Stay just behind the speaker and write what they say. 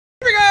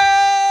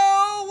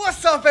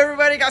What's up,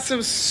 everybody? Got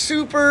some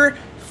super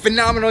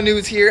phenomenal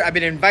news here. I've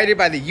been invited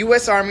by the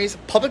U.S. Army's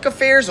Public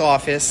Affairs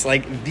Office,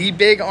 like the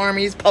big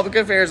Army's Public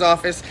Affairs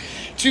Office,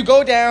 to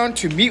go down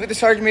to meet with the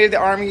Sergeant Major of the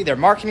Army, their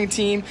marketing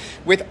team,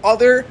 with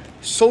other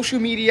social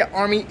media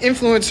Army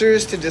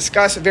influencers to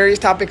discuss various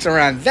topics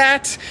around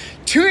that,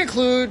 to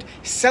include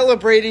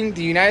celebrating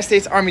the United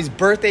States Army's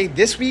birthday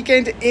this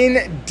weekend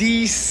in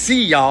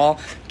D.C., y'all.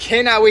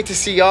 Cannot wait to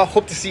see y'all.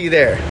 Hope to see you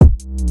there.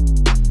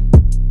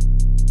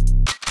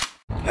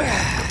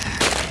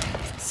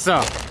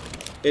 So,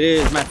 it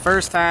is my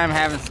first time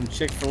having some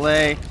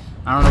Chick-fil-A.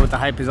 I don't know what the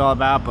hype is all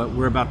about, but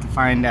we're about to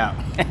find out.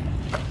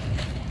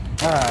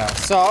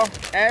 So,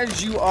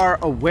 as you are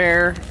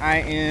aware, I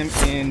am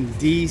in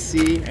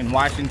D.C., in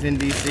Washington,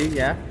 D.C.,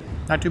 yeah?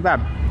 Not too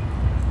bad.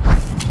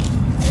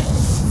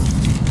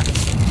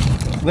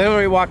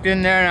 Literally walked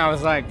in there and I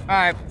was like,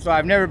 alright, so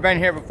I've never been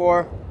here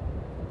before.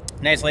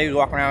 Nice lady was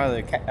walking around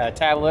with a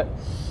tablet.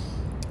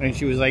 And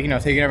she was like, you know,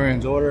 taking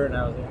everyone's order. And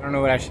I was like, I don't know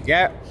what I should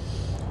get.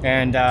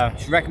 And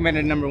she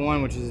recommended number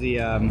one, which is the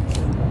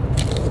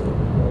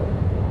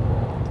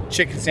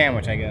chicken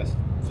sandwich, I guess.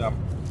 So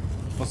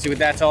we'll see what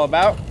that's all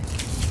about.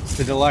 It's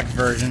the deluxe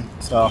version.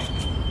 So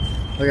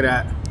look at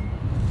that.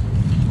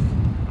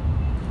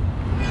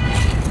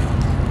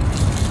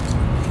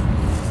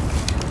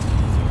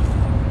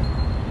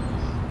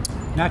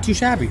 Not too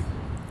shabby.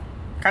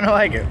 Kind of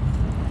like it.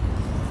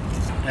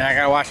 And I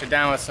gotta wash it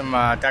down with some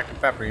Dr.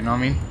 Pepper, you know what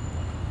I mean?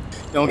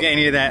 Don't get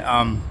any of that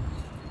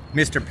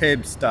Mr.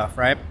 Pibb stuff,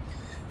 right?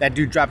 That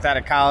dude dropped out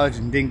of college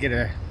and didn't get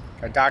a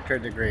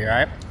doctorate degree,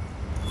 right?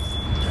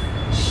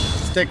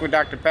 Stick with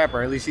Dr.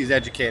 Pepper, at least he's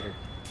educated.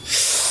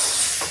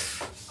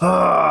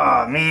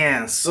 Oh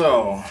man,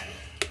 so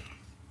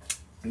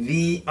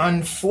the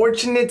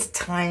unfortunate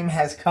time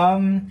has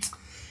come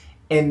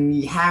and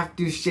we have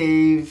to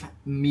shave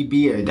me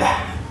beard.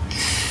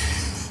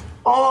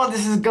 Oh,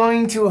 this is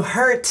going to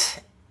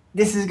hurt.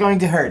 This is going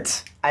to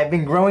hurt. I've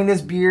been growing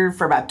this beard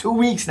for about 2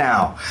 weeks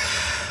now.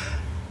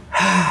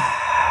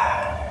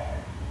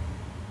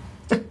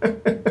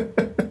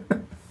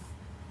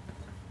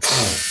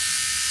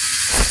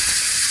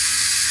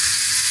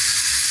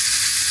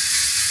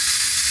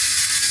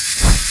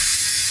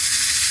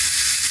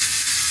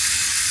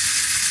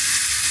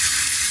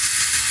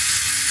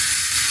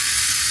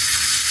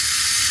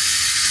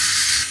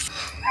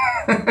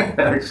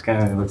 That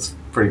kind of looks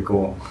pretty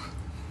cool.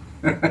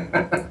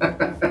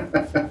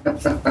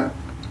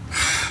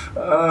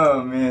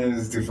 Oh man,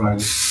 this is too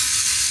funny.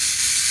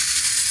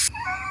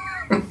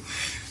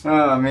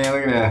 Oh man,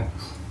 look at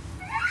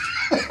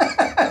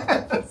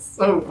that. That's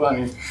so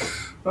funny.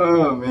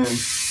 Oh man.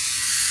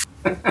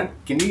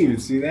 Can you even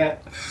see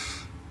that?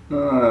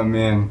 Oh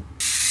man.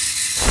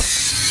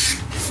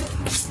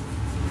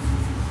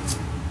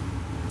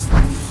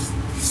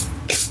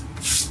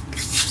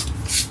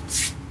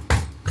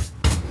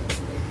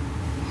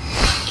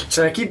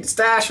 Should I keep the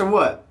stash or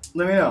what?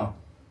 Let me know.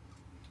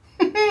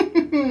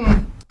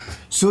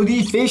 So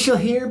the facial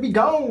hair be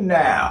gone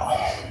now.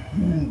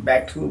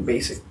 Back to a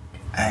basic.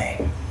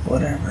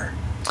 Whatever.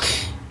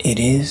 It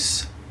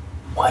is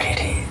what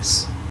it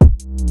is.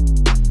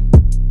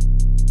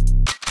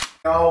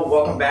 Oh,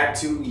 welcome back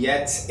to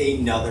yet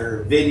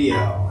another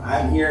video.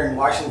 I'm here in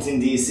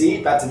Washington,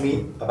 D.C., about to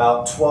meet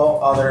about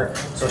 12 other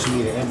social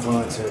media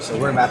influencers. So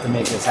we're about to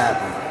make this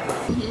happen.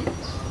 You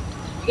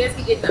guys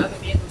can get the other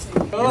vehicle too.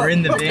 We're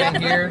in the van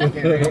here. We're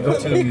gonna go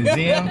to a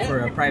museum for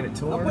a private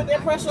tour. Put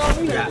that pressure on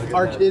me. We got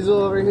Arch Izzle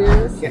over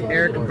here. We got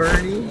Erica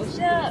Burney. What's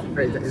up?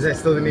 Is that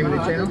still the name of the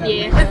channel?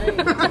 Yeah.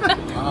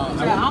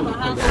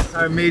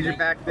 Our major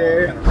back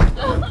there.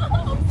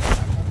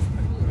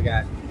 We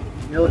got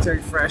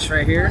Military Fresh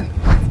right here.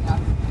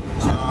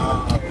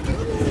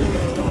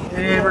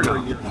 And we're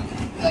going.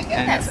 Like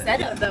that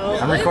setup though.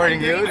 I'm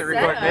recording you. To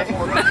record me.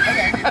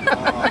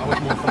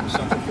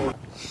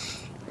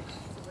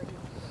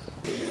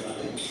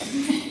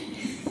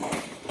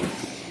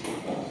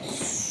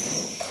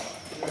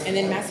 And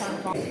then that's on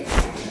call. Here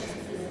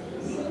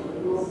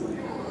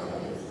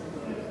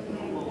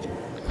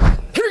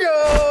we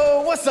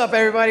go! What's up,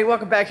 everybody?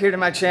 Welcome back here to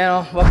my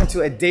channel. Welcome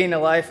to a day in the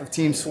life of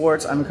Team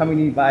Swartz. I'm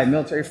accompanied by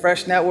Military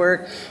Fresh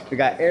Network. We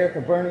got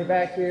Erica Burney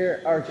back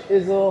here, Arch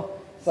Izzle,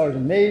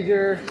 Sergeant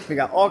Major. We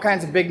got all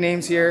kinds of big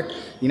names here.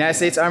 The United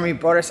States Army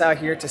brought us out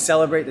here to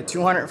celebrate the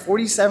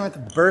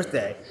 247th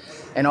birthday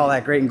and all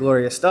that great and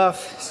glorious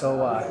stuff. So,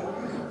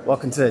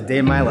 welcome to a day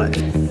in my life.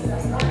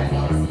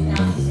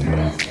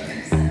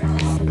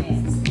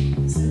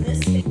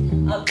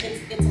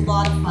 It's a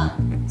lot of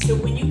fun. So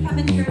when you come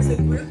in here as a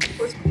group, of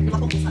course,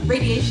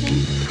 radiation,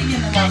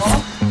 begin the level.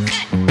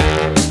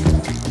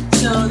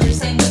 So they're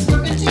saying this we're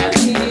going to do. We're going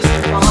to use the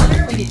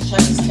thermometer. We need to check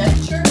his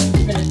temperature.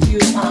 We're going to do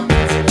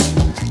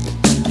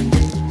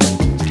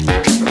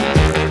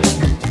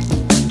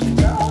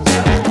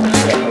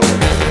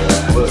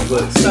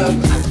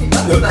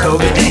Look,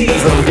 COVID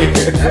is over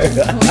here.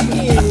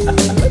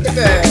 Look at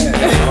that.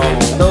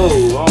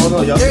 Oh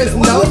no, y'all. There's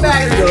no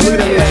bacteria.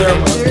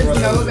 There's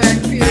no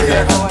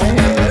bacteria on my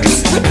hands.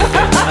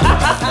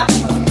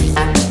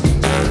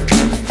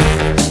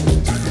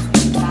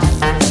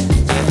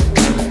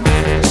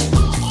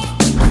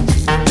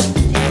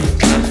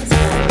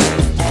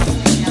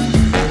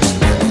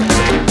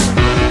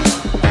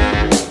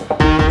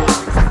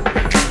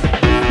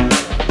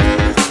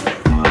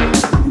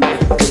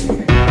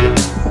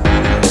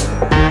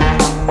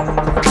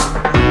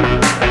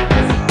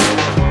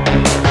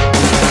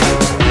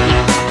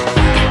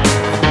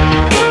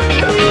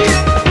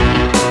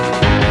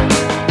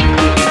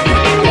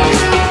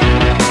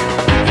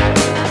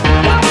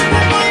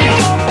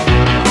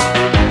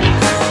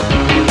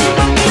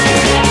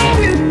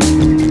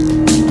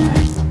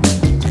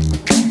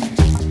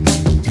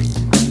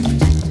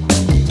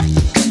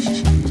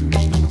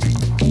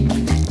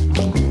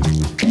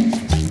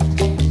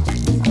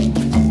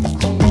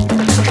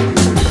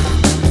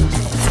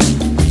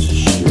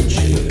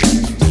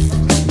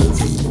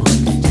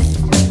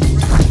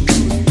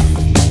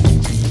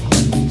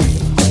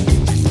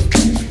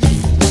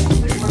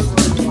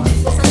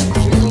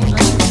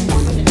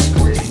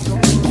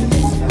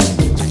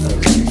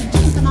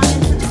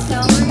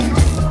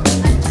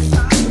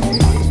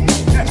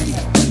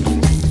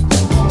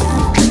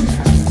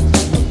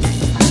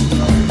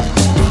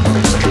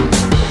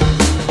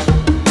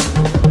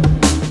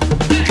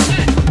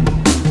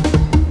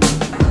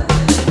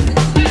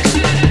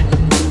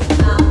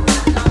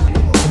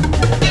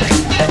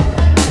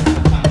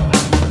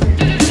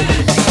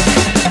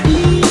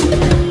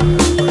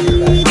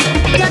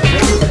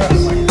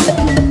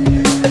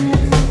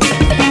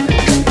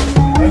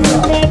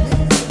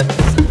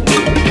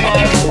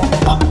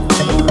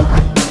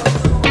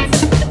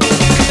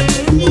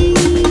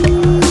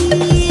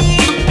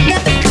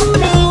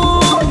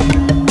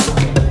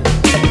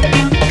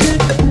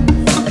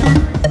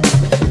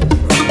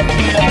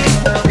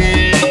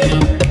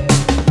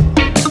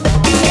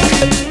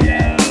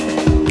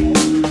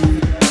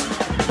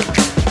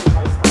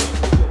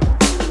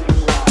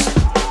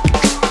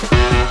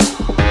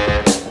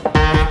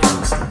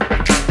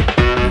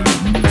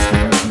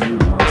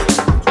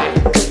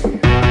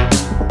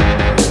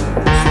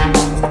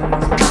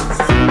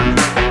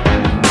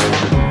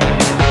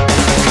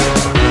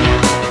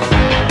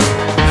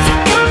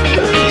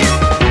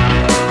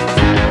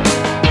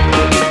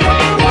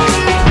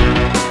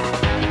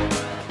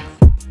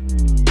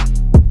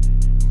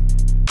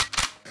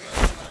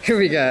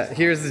 We got,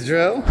 here's the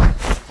drill.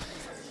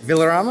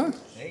 Villarama?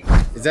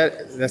 Is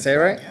that's it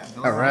right? Yeah,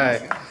 all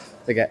right.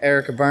 We got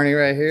Erica Barney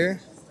right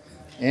here.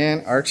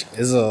 And Arch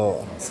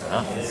Izzle.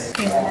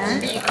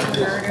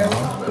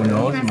 Who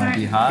knows? It might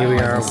be hot. Here we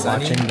are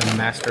watching the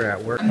master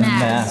at work. A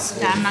mask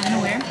that I'm not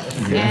gonna wear.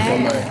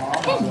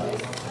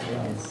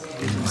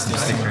 Some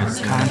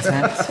stickers.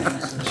 Content.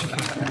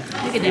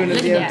 Look at that.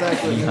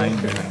 Look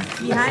at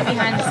that.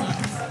 Behind the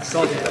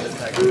scenes.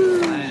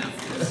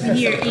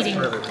 Here eating.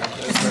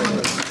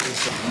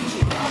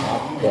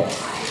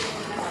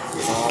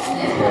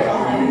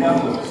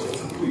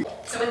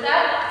 So with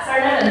that,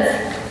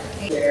 Sarnez.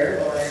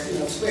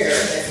 Or square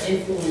that's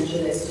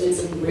influential, that's doing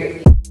some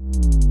great things.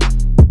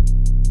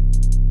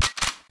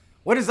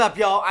 What is up,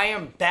 y'all? I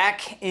am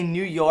back in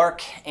New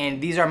York,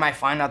 and these are my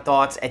final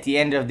thoughts at the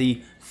end of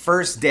the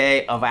first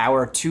day of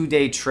our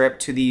 2-day trip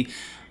to the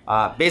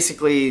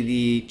basically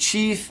the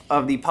chief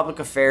of the public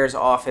affairs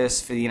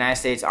office for the United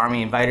States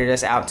Army invited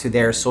us out to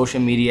their social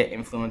media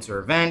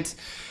influencer event,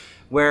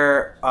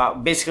 where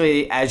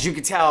basically, as you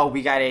could tell,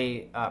 we got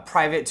a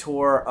private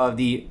tour of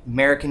the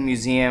American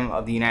Museum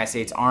of the United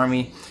States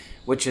Army,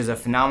 which is a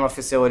phenomenal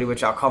facility,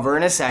 which I'll cover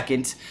in a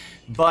second.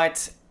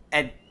 But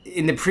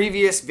in the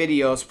previous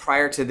videos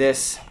prior to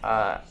this,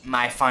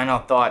 my final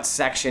thoughts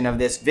section of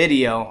this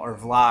video, or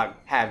vlog,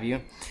 have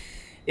you,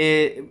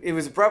 it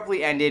was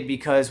abruptly ended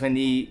because when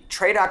the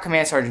TRADOC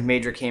Command Sergeant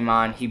Major came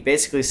on, he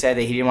basically said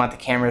that he didn't want the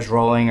cameras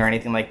rolling or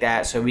anything like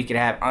that, so we could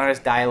have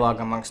honest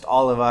dialogue amongst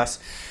all of us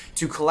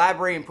to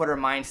collaborate and put our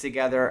minds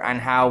together on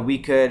how we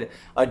could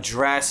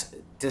address,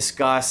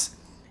 discuss,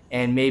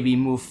 and maybe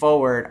move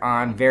forward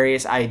on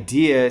various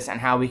ideas on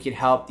how we could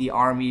help the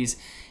Army's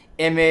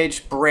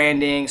image,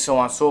 branding, so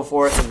on and so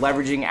forth,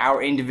 leveraging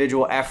our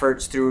individual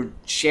efforts through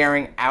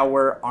sharing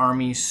our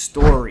Army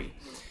story.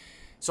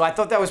 So I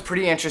thought that was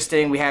pretty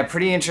interesting. We had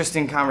pretty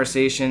interesting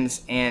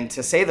conversations, and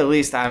to say the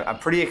least, I'm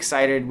pretty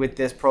excited with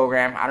this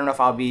program. I don't know if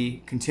I'll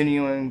be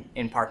continuing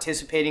and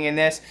participating in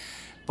this,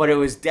 but it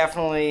was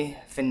definitely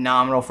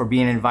phenomenal for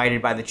being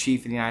invited by the Chief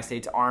of the United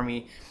States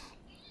Army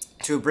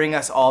to bring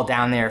us all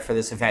down there for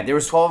this event. There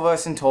was 12 of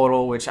us in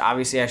total, which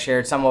obviously I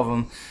shared some of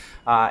them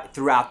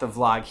throughout the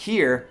vlog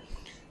here,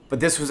 but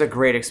this was a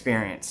great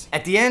experience.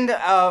 At the end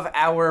of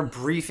our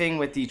briefing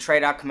with the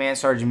TRADOC Command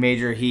Sergeant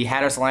Major, he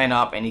had us line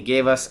up and he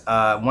gave us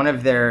one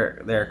of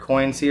their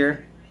coins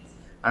here.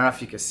 I don't know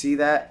if you could see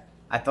that.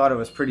 I thought it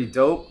was pretty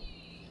dope,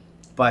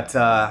 but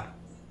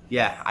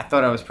yeah, I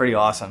thought it was pretty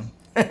awesome.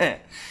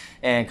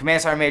 And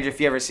Command Sergeant Major, if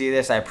you ever see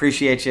this, I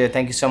appreciate you.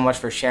 Thank you so much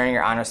for sharing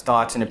your honest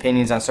thoughts and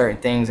opinions on certain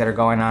things that are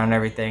going on and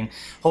everything.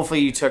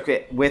 Hopefully you took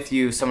it with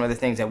you, some of the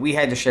things that we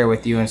had to share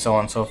with you and so on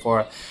and so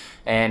forth.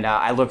 And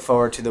I look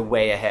forward to the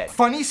way ahead.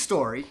 Funny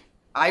story,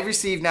 I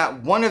received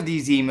not one of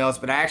these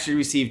emails, but I actually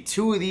received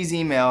 2 of these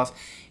emails,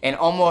 and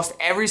almost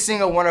every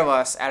single one of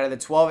us out of the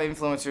 12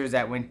 influencers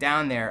that went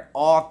down there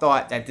all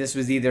thought that this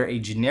was either a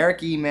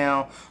generic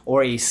email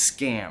or a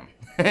scam,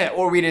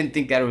 or we didn't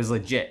think that it was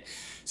legit.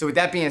 So with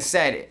that being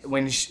said,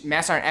 when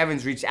Master Sergeant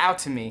Evans reached out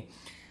to me,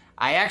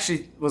 I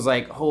actually was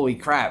like, holy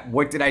crap,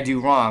 what did I do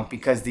wrong?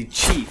 Because the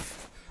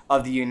Chief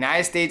of the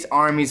United States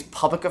Army's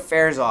Public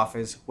Affairs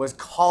Office was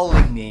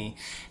calling me,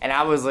 and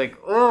I was like,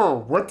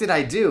 oh, what did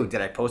I do?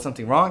 Did I post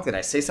something wrong? Did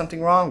I say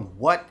something wrong?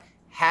 What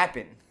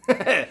happened?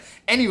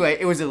 Anyway,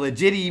 it was a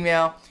legit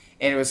email,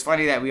 and it was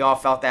funny that we all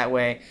felt that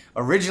way.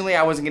 Originally,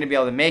 I wasn't going to be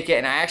able to make it,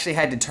 and I actually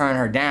had to turn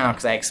her down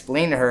because I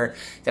explained to her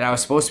that I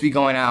was supposed to be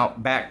going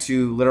out back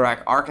to Little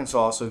Rock,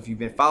 Arkansas. So if you've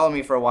been following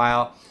me for a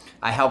while,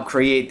 I helped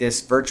create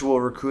this virtual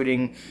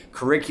recruiting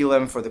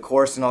curriculum for the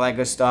course and all that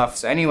good stuff.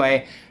 So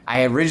anyway,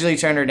 I originally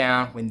turned her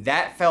down. When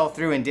that fell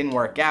through and didn't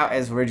work out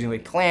as originally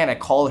planned, I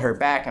called her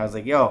back, and I was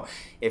like, yo,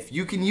 if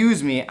you can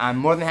use me, I'm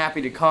more than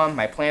happy to come.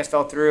 My plans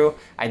fell through.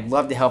 I'd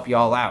love to help you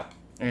all out.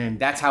 And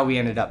that's how we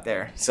ended up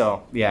there.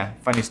 So yeah,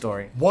 funny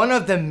story. One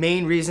of the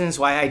main reasons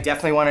why I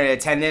definitely wanted to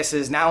attend this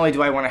is not only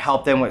do I want to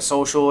help them with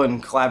social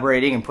and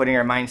collaborating and putting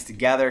our minds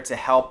together to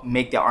help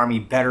make the Army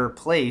a better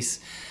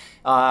place,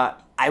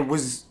 I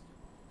was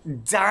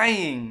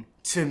dying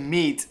to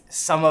meet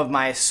some of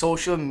my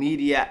social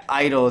media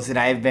idols that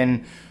I've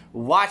been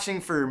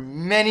watching for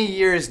many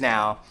years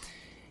now.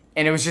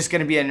 And it was just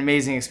gonna be an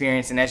amazing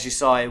experience. And as you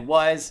saw, it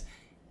was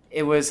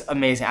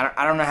amazing.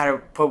 I don't know how to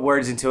put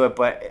words into it,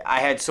 but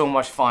I had so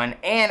much fun.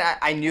 And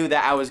I knew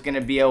that I was going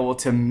to be able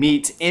to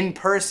meet in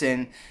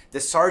person the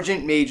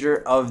Sergeant Major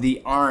of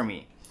the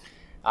Army.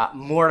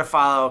 More to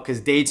follow because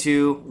day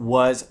 2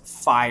 was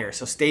fire.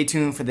 So stay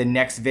tuned for the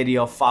next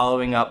video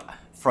following up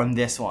from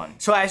this one.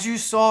 So as you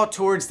saw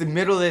towards the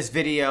middle of this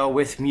video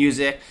with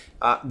music,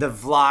 the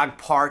vlog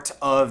part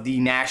of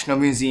the National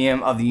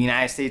Museum of the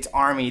United States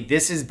Army,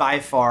 this is by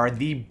far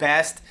the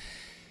best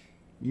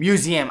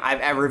museum I've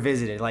ever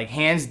visited, like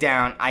hands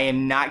down. I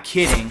am not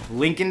kidding.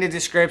 Link in the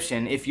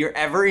description. If you're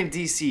ever in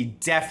DC,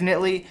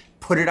 definitely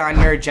put it on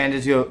your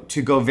agenda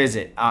to go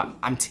visit.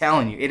 I'm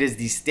telling you, it is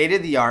the state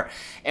of the art.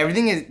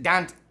 Everything is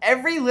down to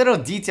every little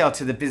detail,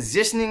 to the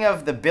positioning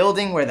of the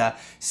building where the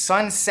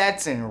sun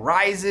sets and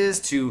rises,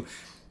 to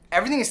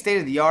everything is state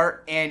of the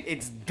art, and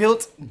it's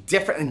built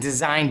different and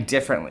designed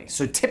differently.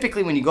 So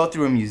typically when you go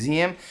through a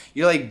museum,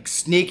 you're like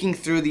sneaking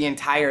through the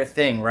entire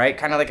thing, right?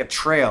 Kind of like a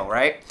trail,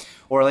 right?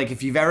 Or like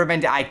if you've ever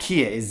been to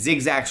IKEA, it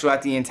zigzags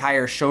throughout the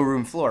entire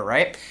showroom floor,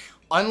 right?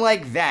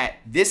 Unlike that,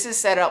 this is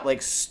set up like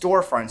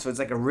storefront. So it's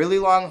like a really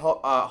long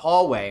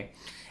hallway,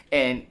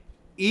 and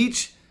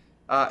each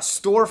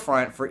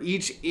storefront for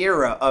each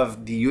era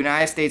of the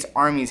United States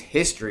Army's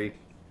history,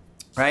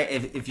 right?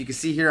 If you can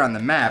see here on the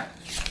map,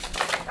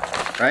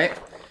 right?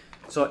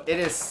 So it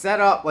is set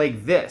up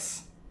like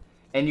this,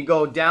 and you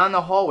go down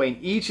the hallway,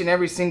 and each and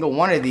every single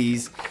one of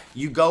these,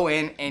 you go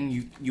in and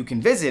you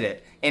can visit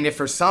it. And if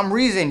for some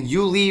reason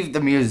you leave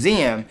the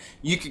museum,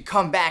 you can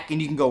come back and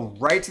you can go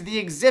right to the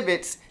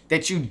exhibits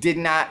that you did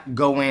not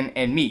go in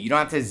and meet. You don't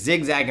have to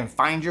zigzag and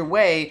find your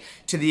way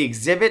to the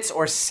exhibits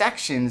or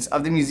sections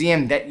of the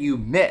museum that you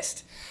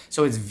missed.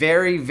 So it's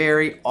very,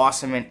 very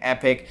awesome and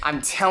epic.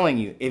 I'm telling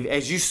you,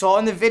 as you saw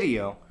in the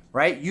video,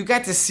 right, you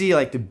got to see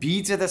like the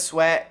beads of the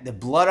sweat, the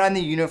blood on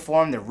the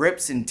uniform, the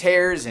rips and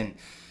tears, and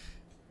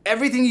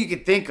everything you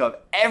could think of.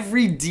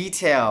 Every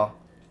detail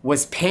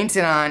was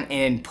painted on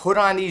and put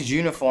on these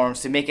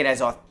uniforms to make it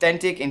as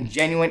authentic and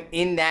genuine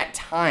in that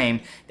time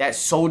that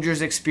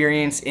soldiers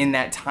experience in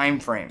that time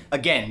frame.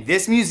 Again,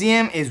 this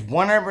museum is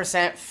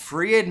 100%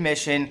 free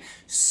admission,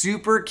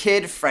 super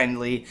kid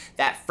friendly.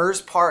 That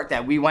first part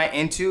that we went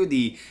into,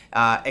 the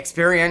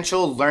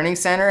experiential learning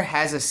center,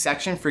 has a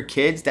section for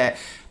kids that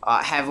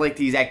have like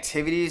these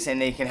activities and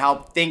they can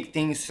help think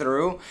things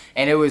through,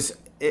 and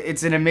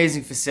it's an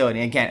amazing facility.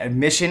 Again,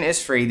 admission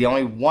is free. The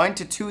only 1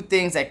 to 2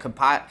 things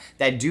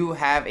that do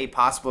have a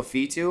possible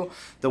fee to.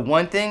 The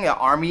one thing, the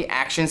Army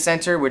Action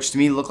Center, which to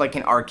me looked like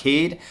an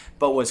arcade,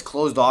 but was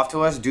closed off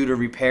to us due to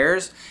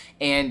repairs,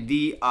 and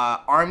the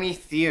Army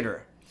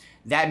Theater,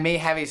 that may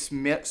have a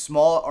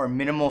small or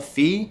minimal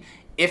fee.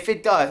 If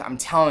it does, I'm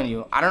telling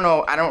you, I don't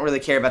know, I don't really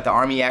care about the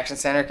Army Action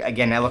Center.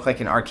 Again, that looked like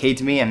an arcade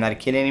to me. I'm not a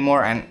kid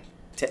anymore, and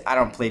I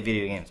don't play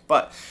video games.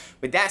 But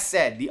with that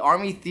said, the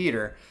Army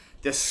Theater,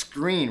 the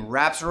screen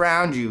wraps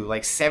around you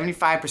like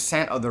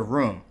 75% of the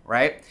room,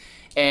 right?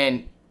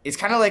 And it's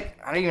kind of like,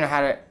 I don't even know how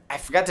to, I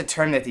forgot the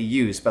term that they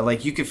use, but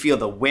like you could feel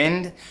the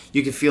wind,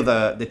 you could feel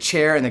the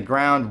chair and the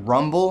ground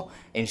rumble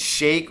and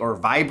shake or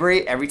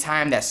vibrate every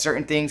time that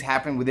certain things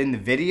happen within the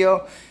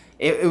video.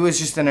 It was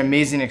just an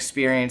amazing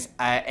experience.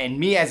 And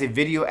me as a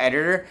video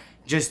editor,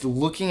 just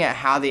looking at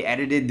how they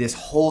edited this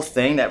whole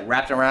thing that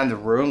wrapped around the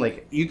room,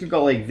 like you could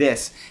go like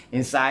this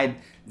inside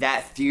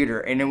that theater,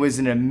 and it was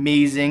an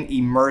amazing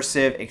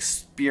immersive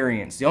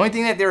experience. The only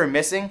thing that they were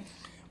missing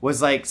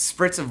was like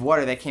spurts of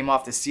water that came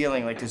off the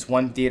ceiling, like this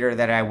one theater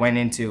that I went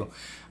into,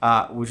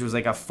 which was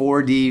like a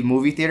 4D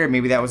movie theater.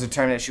 Maybe that was a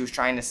term that she was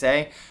trying to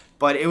say,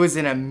 but it was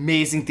an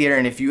amazing theater,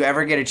 and if you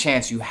ever get a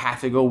chance, you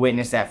have to go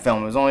witness that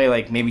film. It was only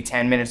like maybe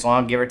 10 minutes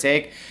long, give or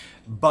take,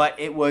 but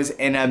it was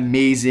an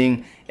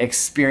amazing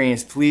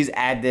experience. Please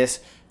add this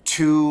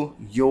to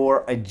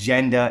your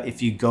agenda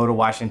if you go to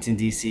Washington,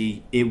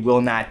 D.C. It will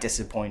not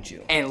disappoint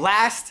you. And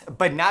last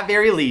but not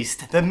very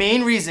least, the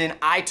main reason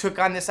I took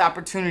on this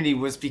opportunity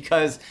was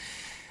because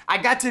I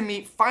got to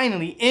meet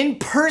finally in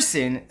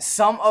person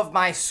some of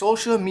my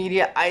social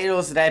media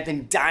idols that I've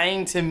been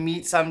dying to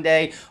meet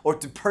someday or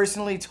to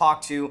personally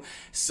talk to.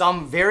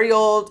 Some very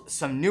old,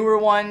 some newer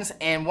ones,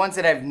 and ones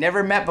that I've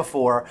never met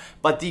before,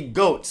 but the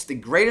GOATs, the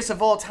greatest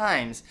of all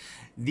times,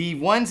 the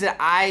ones that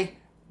I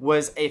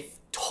was a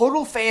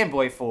total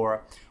fanboy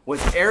for,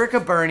 was Erica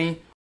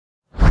Burney,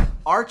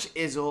 Arch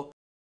Izzle,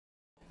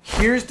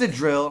 Here's the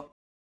Drill,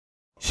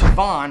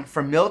 Siobhan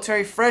from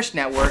Military Fresh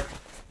Network,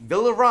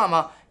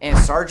 Villarama, and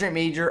Sergeant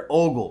Major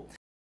Ogle.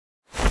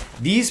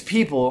 These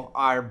people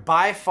are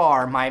by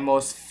far my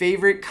most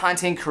favorite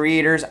content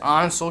creators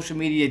on social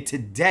media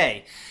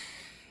today.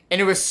 And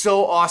it was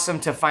so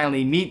awesome to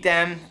finally meet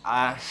them.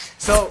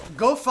 So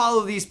go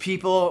follow these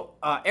people.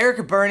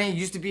 Erica Burney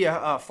used to be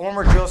a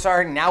former drill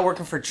sergeant, now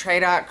working for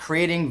TRADOC,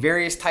 creating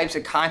various types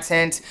of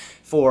content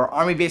for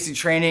Army basic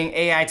training,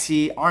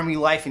 AIT, Army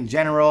life in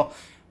general.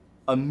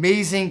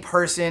 Amazing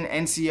person,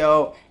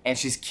 NCO, and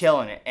she's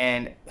killing it.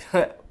 And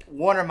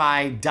one of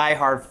my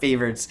diehard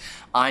favorites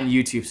on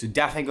YouTube, so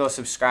definitely go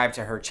subscribe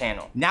to her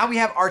channel. Now we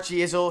have Archie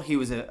Izzle. He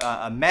was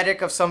a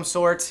medic of some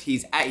sorts.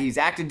 He's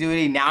active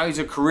duty. Now he's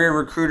a career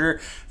recruiter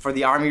for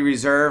the Army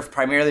Reserve,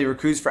 primarily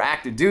recruits for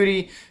active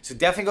duty. So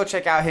definitely go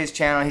check out his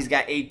channel. He's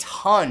got a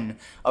ton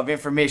of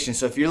information.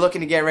 So if you're looking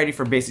to get ready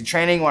for basic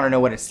training, want to know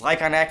what it's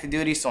like on active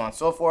duty, so on and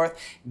so forth,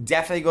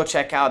 definitely go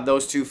check out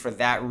those two for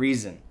that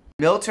reason.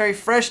 Military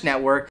Fresh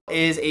Network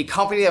is a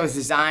company that was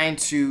designed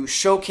to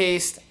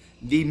showcase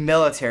the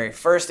military.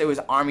 First, it was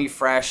Army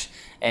Fresh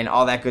and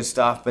all that good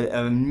stuff, but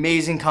an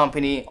amazing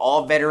company,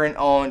 all veteran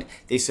owned.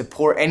 They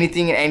support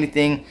anything and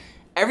anything,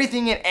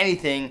 everything and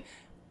anything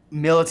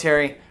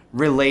military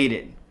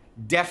related.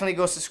 Definitely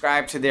go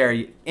subscribe to their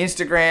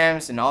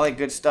Instagrams and all that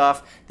good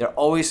stuff. They're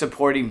always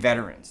supporting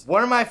veterans.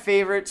 One of my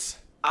favorites,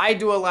 I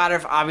do a lot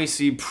of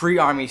obviously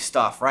pre-Army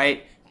stuff,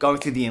 right? Going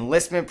through the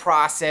enlistment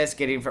process,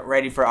 getting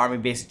ready for Army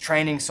basic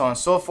training, so on and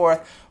so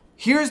forth.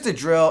 Here's the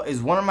Drill is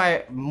one of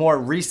my more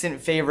recent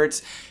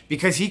favorites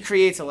because he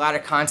creates a lot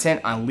of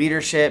content on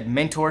leadership,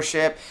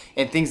 mentorship,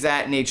 and things of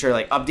that nature,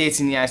 like updates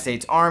in the United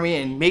States Army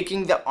and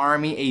making the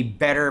Army a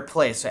better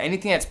place. So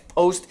anything that's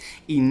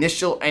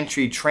post-initial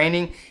entry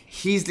training,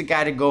 he's the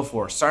guy to go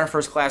for. Sergeant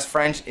First Class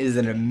French is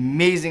an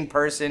amazing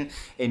person,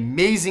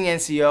 amazing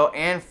NCO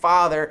and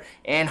father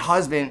and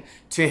husband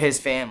to his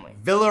family.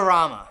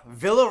 Villarama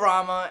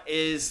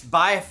is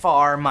by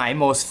far my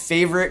most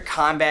favorite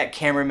combat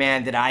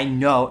cameraman that I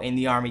know in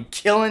the Army.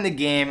 Killing the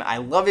game. I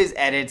love his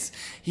edits.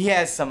 He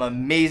has some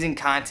amazing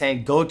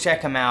content. Go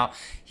check him out.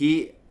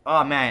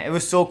 Oh man, it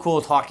was so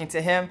cool talking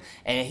to him,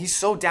 and he's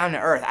so down to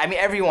earth. I mean,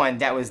 everyone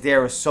that was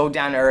there was so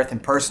down to earth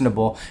and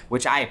personable,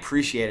 which I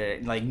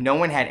appreciated. Like, no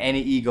one had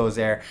any egos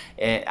there,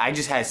 and I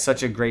just had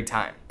such a great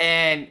time.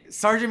 And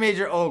Sergeant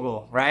Major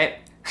Ogle, right?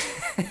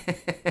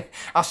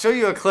 I'll show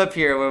you a clip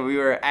here when we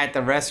were at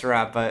the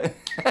restaurant, but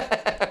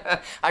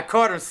I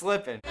caught him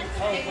slipping.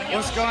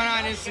 What's going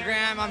on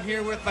Instagram? I'm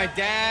here with my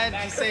dad.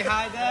 Just say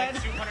hi, Dad.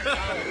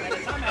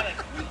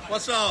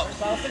 What's up?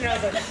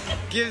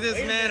 Give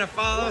this man a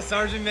follow,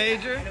 Sergeant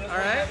Major. All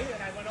right?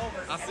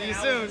 I'll see you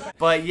soon.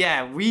 But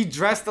yeah, we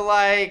dressed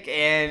alike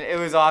and it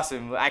was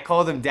awesome. I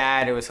called him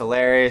Dad. It was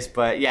hilarious.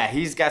 But yeah,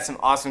 he's got some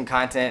awesome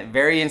content.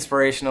 Very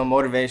inspirational,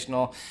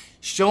 motivational.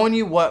 Showing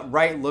you what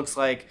right looks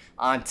like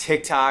on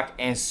TikTok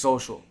and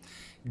social.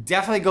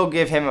 Definitely go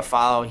give him a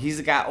follow.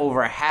 He's got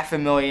over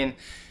 500,000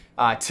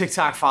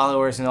 TikTok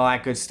followers and all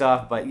that good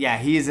stuff. But yeah,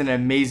 he's an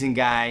amazing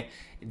guy.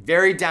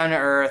 Very down to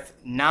earth,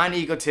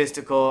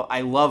 non-egotistical.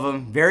 I love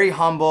him. Very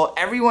humble.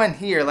 Everyone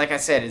here, like I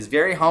said, is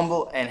very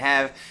humble and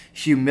have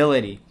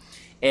humility.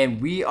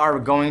 And we are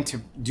going to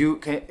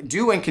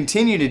do and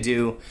continue to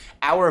do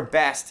our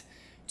best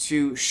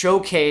to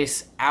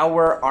showcase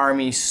our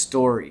Army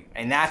story.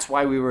 And that's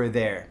why we were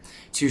there,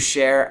 to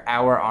share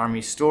our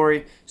Army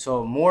story.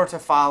 So more to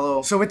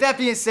follow. So with that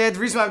being said, the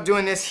reason why I'm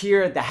doing this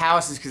here at the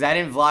house is because I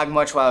didn't vlog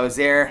much while I was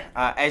there.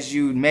 As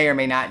you may or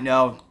may not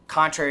know,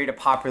 contrary to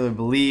popular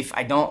belief,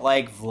 I don't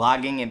like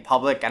vlogging in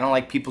public. I don't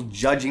like people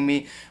judging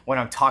me when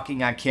I'm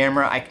talking on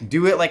camera. I can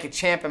do it like a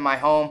champ in my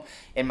home,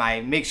 in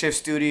my makeshift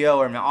studio,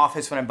 or in my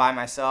office when I'm by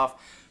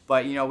myself.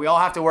 But you know, we all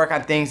have to work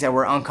on things that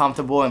we're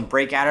uncomfortable and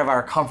break out of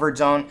our comfort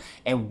zone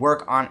and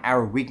work on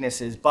our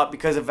weaknesses. But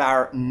because of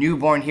our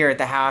newborn here at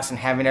the house and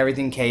having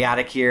everything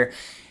chaotic here,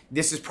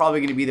 this is probably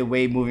going to be the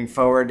way moving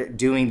forward,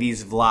 doing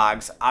these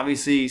vlogs.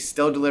 Obviously,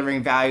 still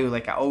delivering value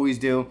like I always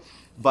do.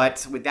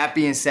 But with that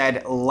being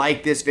said,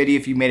 like this video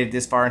if you made it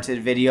this far into the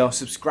video.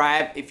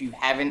 Subscribe if you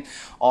haven't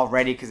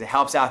already because it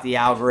helps out the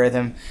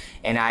algorithm.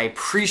 And I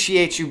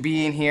appreciate you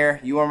being here.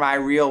 You are my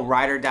real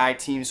ride or die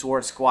Team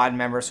SWARTZ squad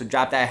member. So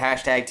drop that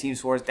hashtag Team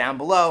SWARTZ down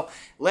below,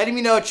 letting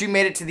me know that you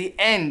made it to the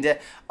end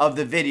of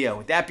the video.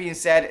 With that being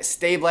said,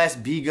 stay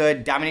blessed, be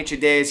good, dominate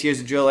your days. Here's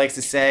the drill likes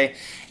to say,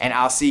 and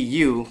I'll see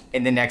you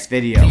in the next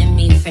video.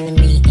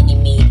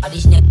 All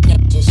these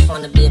just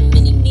wanna be a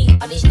mini me.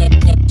 All these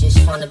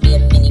just wanna be a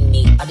mini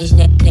me. All these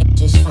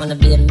just wanna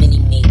be a mini